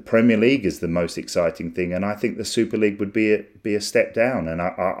the Premier League is the most exciting thing, and I think the Super League would be a step down. And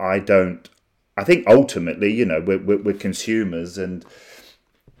I think ultimately, we're consumers, and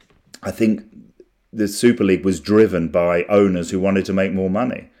I think the Super League was driven by owners who wanted to make more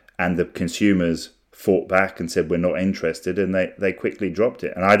money, and the consumers fought back and said we're not interested, and they quickly dropped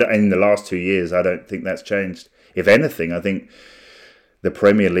it. And in the last 2 years, I don't think that's changed. If anything, I think the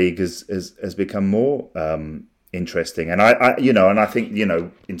Premier League has become more interesting. And I think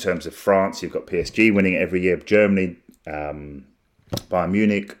in terms of France, you've got PSG winning it every year, Germany, Bayern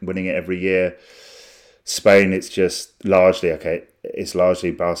Munich winning it every year. Spain, it's just largely it's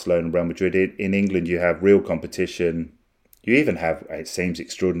largely Barcelona and Real Madrid. In England, you have real competition. You even have, it seems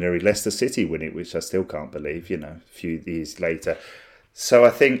extraordinary, Leicester City win it, which I still can't believe, a few years later. So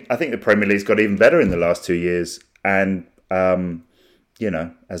I think the Premier League's got even better in the last 2 years. And,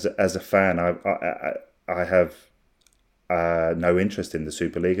 as a fan, I have no interest in the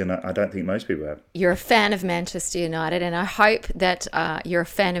Super League, and I don't think most people have. You're a fan of Manchester United, and I hope that you're a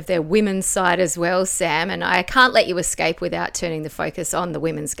fan of their women's side as well, Sam, and I can't let you escape without turning the focus on the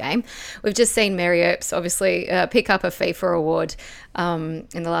women's game. We've just seen Mary Earps obviously pick up a FIFA award in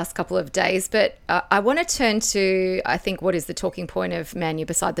the last couple of days, but I want to turn to, I think, what is the talking point of Man U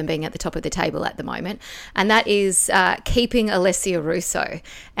beside them being at the top of the table at the moment, and that is keeping Alessia Russo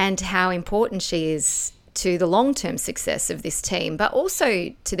and how important she is to the long-term success of this team, but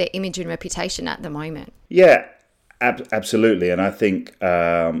also to their image and reputation at the moment. Yeah, absolutely. And I think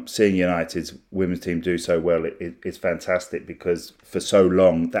seeing United's women's team do so well is fantastic, because for so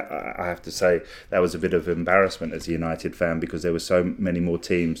long, that I have to say, that was a bit of embarrassment as a United fan, because there were so many more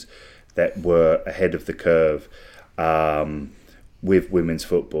teams that were ahead of the curve with women's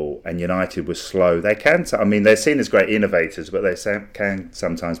football, and United was slow. They're seen as great innovators, but they can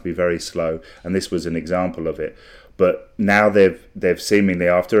sometimes be very slow, and this was an example of it. But now they've seemingly,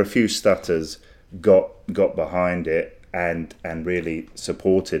 after a few stutters, got behind it and really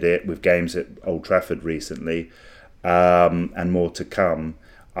supported it with games at Old Trafford recently, and more to come.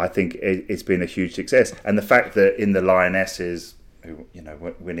 I think it's been a huge success, and the fact that in the Lionesses, who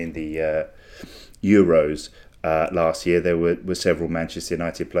winning the Euros last year, there were several Manchester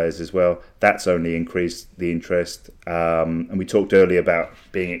United players as well. That's only increased the interest. And we talked earlier about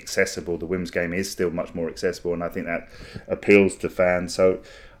being accessible. The women's game is still much more accessible, and I think that appeals to fans. So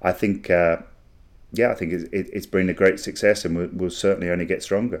I think, it's been a great success, and we'll certainly only get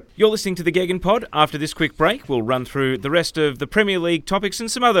stronger. You're listening to the Gegen Pod. After this quick break, we'll run through the rest of the Premier League topics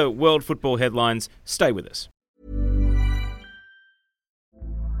and some other world football headlines. Stay with us.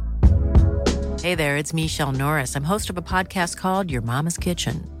 Hey there, it's Michelle Norris. I'm host of a podcast called Your Mama's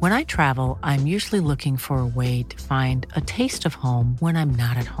Kitchen. When I travel, I'm usually looking for a way to find a taste of home when I'm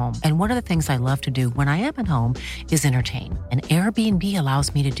not at home. And one of the things I love to do when I am at home is entertain. And Airbnb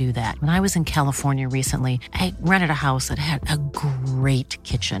allows me to do that. When I was in California recently, I rented a house that had a great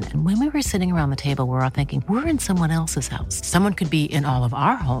kitchen. And when we were sitting around the table, we were all thinking, we're in someone else's house. Someone could be in all of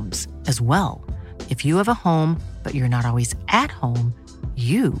our homes as well. If you have a home, but you're not always at home,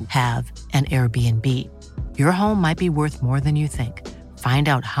 you have an Airbnb. Your home might be worth more than you think. Find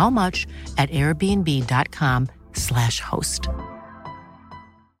out how much at airbnb.com/host.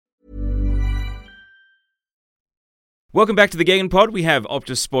 Welcome back to the Gegen Pod. We have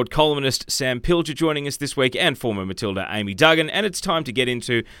Optus Sport columnist Sam Pilger joining us this week, and former Matilda Amy Duggan, and it's time to get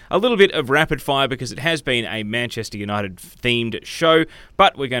into a little bit of rapid fire, because it has been a Manchester United themed show,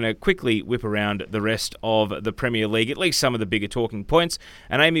 but we're going to quickly whip around the rest of the Premier League, at least some of the bigger talking points.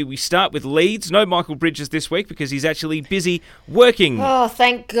 And Amy, we start with Leeds. No Michael Bridges this week because he's actually busy working. Oh,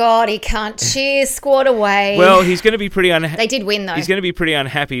 thank God he can't cheer squad away. Well, he's going to be pretty unhappy. They did win, though. He's going to be pretty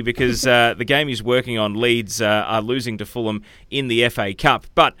unhappy because the game he's working on, Leeds, are losing to Fulham in the FA Cup.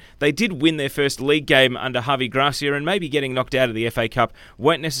 But they did win their first league game under Javi Gracia, and maybe getting knocked out of the FA Cup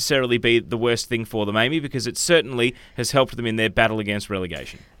won't necessarily be the worst thing for them, Amy, because it certainly has helped them in their battle against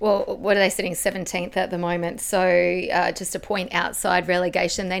relegation. Well, what are they sitting 17th at the moment? So just a point outside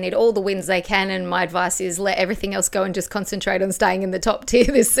relegation. They need all the wins they can, and my advice is let everything else go and just concentrate on staying in the top tier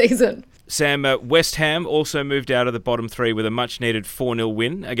this season. Sam, West Ham also moved out of the bottom three with a much-needed 4-0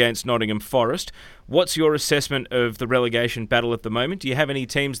 win against Nottingham Forest. What's your assessment of the relegation battle at the moment? Do you have any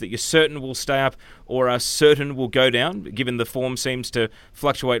teams that you're certain will stay up or are certain will go down, given the form seems to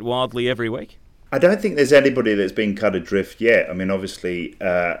fluctuate wildly every week? I don't think there's anybody that's been cut adrift yet. I mean, obviously,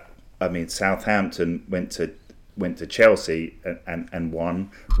 Southampton went to Chelsea and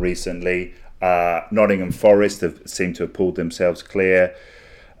won recently. Nottingham Forest seem to have pulled themselves clear.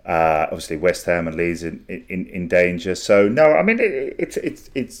 Obviously, West Ham and Leeds in danger. So no, I mean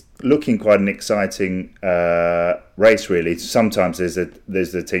it's looking quite an exciting race, really. Sometimes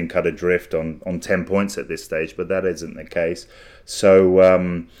there's the team cut adrift on 10 points at this stage, but that isn't the case. So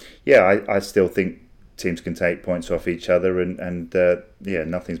I still think teams can take points off each other, and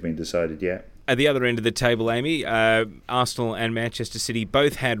nothing's been decided yet. At the other end of the table, Amy, Arsenal and Manchester City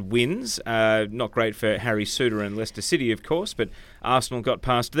both had wins. Not great for Harry Souttar and Leicester City, of course, but Arsenal got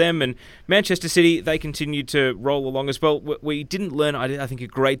past them. And Manchester City, they continued to roll along as well. We didn't learn, I think, a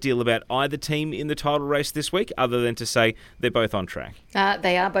great deal about either team in the title race this week, other than to say they're both on track.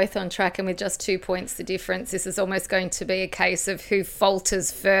 They are both on track, and with just 2 points the difference, this is almost going to be a case of who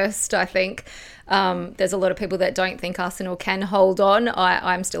falters first, I think. There's a lot of people that don't think Arsenal can hold on.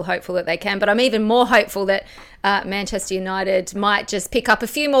 I'm still hopeful that they can, but I'm even more hopeful that Manchester United might just pick up a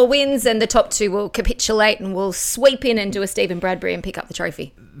few more wins and the top two will capitulate and will sweep in and do a Stephen Bradbury and pick up the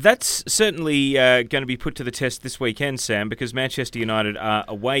trophy. That's certainly going to be put to the test this weekend, Sam, because Manchester United are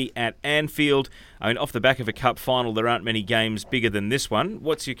away at Anfield. I mean, off the back of a cup final, there aren't many games bigger than this one.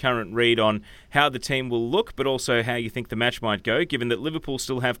 What's your current read on how the team will look, but also how you think the match might go, given that Liverpool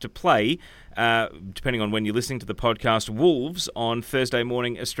still have to play, depending on when you're listening to the podcast, Wolves on Thursday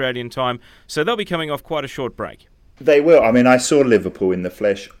morning Australian time. So they'll be coming off quite a short break. They will. I mean, I saw Liverpool in the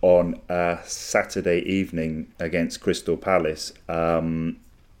flesh on Saturday evening against Crystal Palace.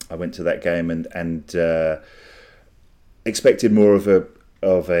 I went to that game and expected more of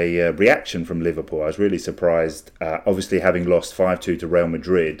a reaction from Liverpool. I was really surprised. Obviously, having lost 5-2 to Real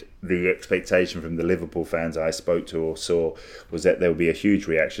Madrid, the expectation from the Liverpool fans I spoke to or saw was that there would be a huge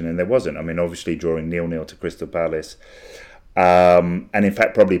reaction, and there wasn't. I mean, obviously, drawing 0-0 to Crystal Palace. And in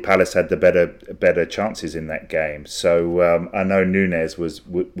fact, probably Palace had the better chances in that game. So I know Núñez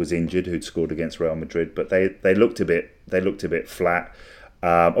was injured, who'd scored against Real Madrid, but they looked a bit flat.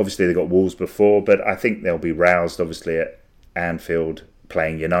 Obviously, they got Wolves before, but I think they'll be roused. Obviously, at Anfield,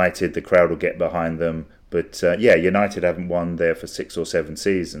 playing United, the crowd will get behind them. But United haven't won there for 6 or 7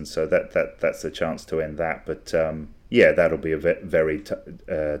 seasons, so that's the chance to end that. But that'll be a very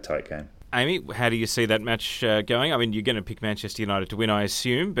tight game. Amy, how do you see that match going? I mean, you're going to pick Manchester United to win, I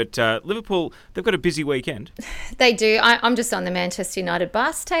assume, but Liverpool, they've got a busy weekend. They do. I'm just on the Manchester United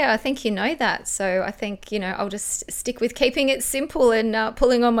bus, Teo. I think you know that. So I think, I'll just stick with keeping it simple and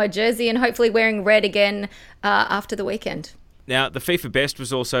pulling on my jersey and hopefully wearing red again after the weekend. Now, the FIFA Best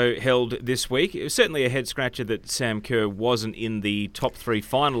was also held this week. It was certainly a head-scratcher that Sam Kerr wasn't in the top 3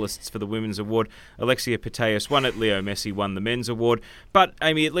 finalists for the Women's Award. Alexia Putellas won it, Leo Messi won the Men's Award. But,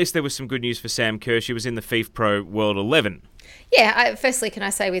 Amy, at least there was some good news for Sam Kerr. She was in the FIFA Pro World 11. Yeah, firstly, can I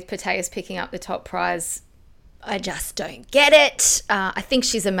say with Putellas picking up the top prize, I just don't get it. I think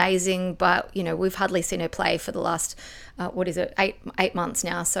she's amazing, but, we've hardly seen her play for the last, 8 months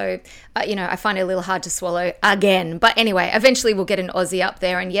now. So, I find it a little hard to swallow again. But anyway, eventually we'll get an Aussie up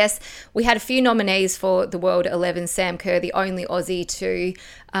there. And yes, we had a few nominees for the World 11. Sam Kerr, the only Aussie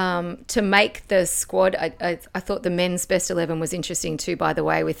to make the squad. I thought the men's best 11 was interesting too, by the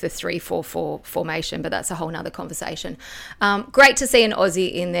way, with the 3-4-4 formation, but that's a whole nother conversation. Great to see an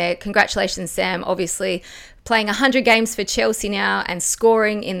Aussie in there. Congratulations, Sam. Obviously, playing 100 games for Chelsea now and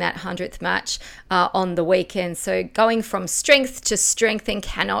scoring in that 100th match on the weekend. So going from strength to strength, and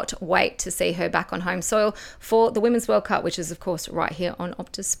cannot wait to see her back on home soil for the Women's World Cup, which is, of course, right here on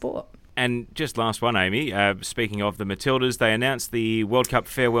Optus Sport. And just last one, Amy, speaking of the Matildas, they announced the World Cup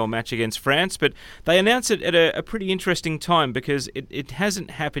farewell match against France, but they announced it at a pretty interesting time because it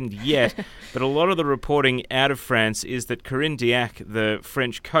hasn't happened yet, but a lot of the reporting out of France is that Corinne Diacre, the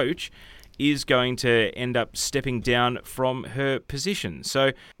French coach, is going to end up stepping down from her position.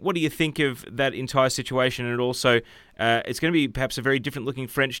 So what do you think of that entire situation? And also, it's going to be perhaps a very different-looking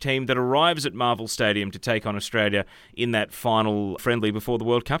French team that arrives at Marvel Stadium to take on Australia in that final friendly before the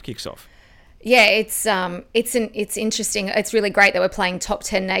World Cup kicks off. Yeah, it's interesting. It's really great that we're playing top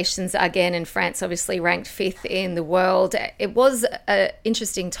 10 nations again, and France obviously ranked 5th in the world. It was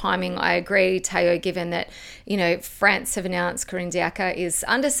interesting timing, I agree, Teo, given that, France have announced Corinne Diacre is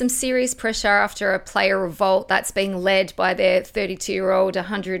under some serious pressure after a player revolt that's being led by their 32-year-old,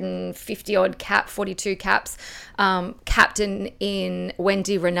 150-odd cap, 42 caps, captain in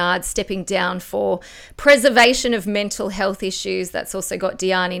Wendy Renard stepping down for preservation of mental health issues. That's also got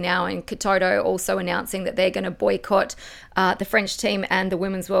Diani now and Katoto also announcing that they're going to boycott the French team and the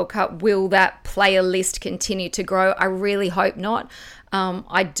Women's World Cup. Will that player list continue to grow? I really hope not.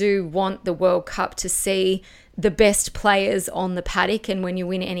 I do want the World Cup to see the best players on the paddock, and when you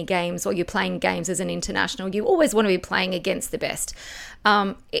win any games or you're playing games as an international, you always want to be playing against the best.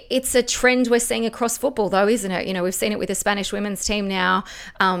 It's a trend we're seeing across football, though, isn't it? We've seen it with the Spanish women's team now.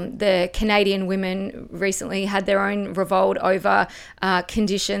 The Canadian women recently had their own revolt over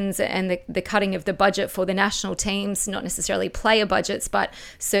conditions and the cutting of the budget for the national teams, not necessarily player budgets, but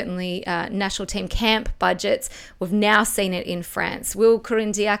certainly national team camp budgets. We've now seen it in France. Will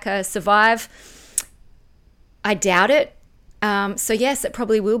Corinne Diacre survive? I doubt it. So yes, it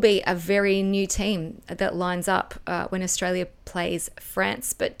probably will be a very new team that lines up when Australia plays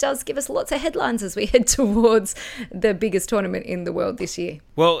France, but does give us lots of headlines as we head towards the biggest tournament in the world this year.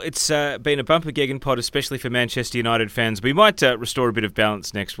 Well, it's been a bumper Gegen pod, especially for Manchester United fans. We might restore a bit of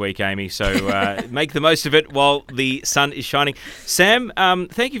balance next week, Amy, so make the most of it while the sun is shining. Sam,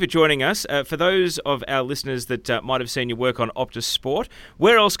 thank you for joining us. For those of our listeners that might have seen your work on Optus Sport,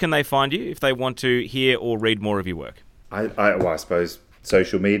 where else can they find you if they want to hear or read more of your work? I suppose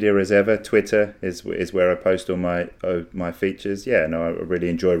social media as ever. Twitter is where I post all my features. Yeah, no, I really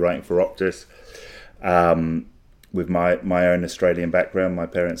enjoy writing for Optus. With my own Australian background, my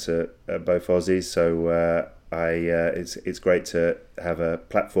parents are both Aussies, so it's great to have a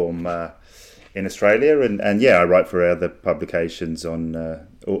platform in Australia, and I write for other publications on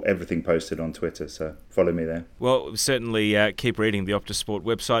everything posted on Twitter, so follow me there. Well, certainly keep reading the Optus Sport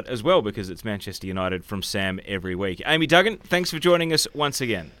website as well, because it's Manchester United from Sam every week. Amy Duggan, thanks for joining us once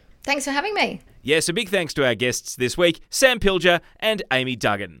again. Thanks for having me. Yes, a big thanks to our guests this week, Sam Pilger and Amy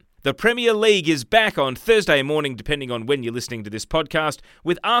Duggan. The Premier League is back on Thursday morning, depending on when you're listening to this podcast,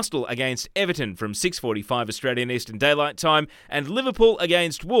 with Arsenal against Everton from 6:45 Australian Eastern Daylight Time and Liverpool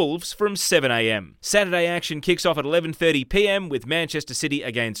against Wolves from 7 a.m. Saturday action kicks off at 11:30 p.m. with Manchester City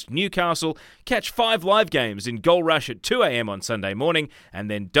against Newcastle. Catch 5 live games in Goal Rush at 2 a.m. on Sunday morning,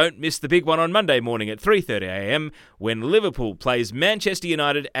 and then don't miss the big one on Monday morning at 3:30 a.m. when Liverpool plays Manchester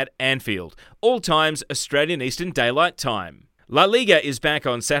United at Anfield. All times Australian Eastern Daylight Time. La Liga is back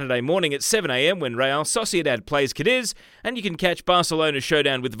on Saturday morning at 7 a.m. when Real Sociedad plays Cadiz, and you can catch Barcelona's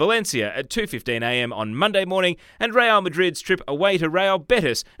showdown with Valencia at 2:15 a.m. on Monday morning, and Real Madrid's trip away to Real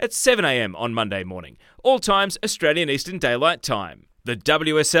Betis at 7 a.m. on Monday morning. All times Australian Eastern Daylight Time. The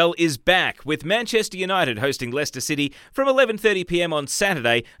WSL is back, with Manchester United hosting Leicester City from 11:30 p.m. on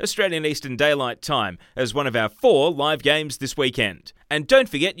Saturday, Australian Eastern Daylight Time, as one of our 4 live games this weekend. And don't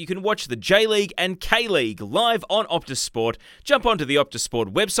forget, you can watch the J-League and K-League live on Optus Sport. Jump onto the Optus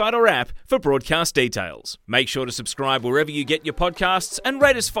Sport website or app for broadcast details. Make sure to subscribe wherever you get your podcasts and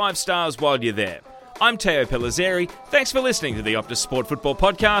rate us 5 stars while you're there. I'm Teo Pellizzeri. Thanks for listening to the Optus Sport Football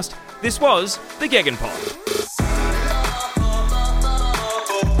Podcast. This was the Gegen Pod.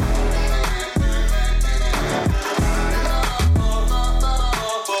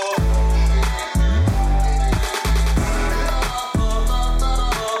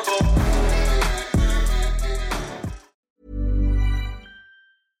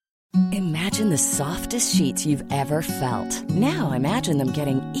 Imagine the softest sheets you've ever felt. Now imagine them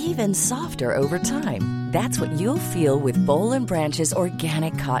getting even softer over time. That's what you'll feel with Boll & Branch's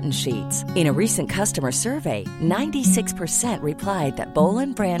organic cotton sheets. In a recent customer survey, 96% replied that Boll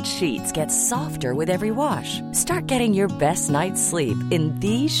 & Branch sheets get softer with every wash. Start getting your best night's sleep in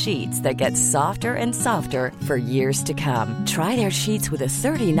these sheets that get softer and softer for years to come. Try their sheets with a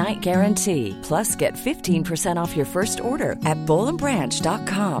 30-night guarantee. Plus, get 15% off your first order at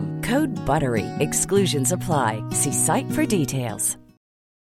bollandbranch.com. Code BUTTERY. Exclusions apply. See site for details.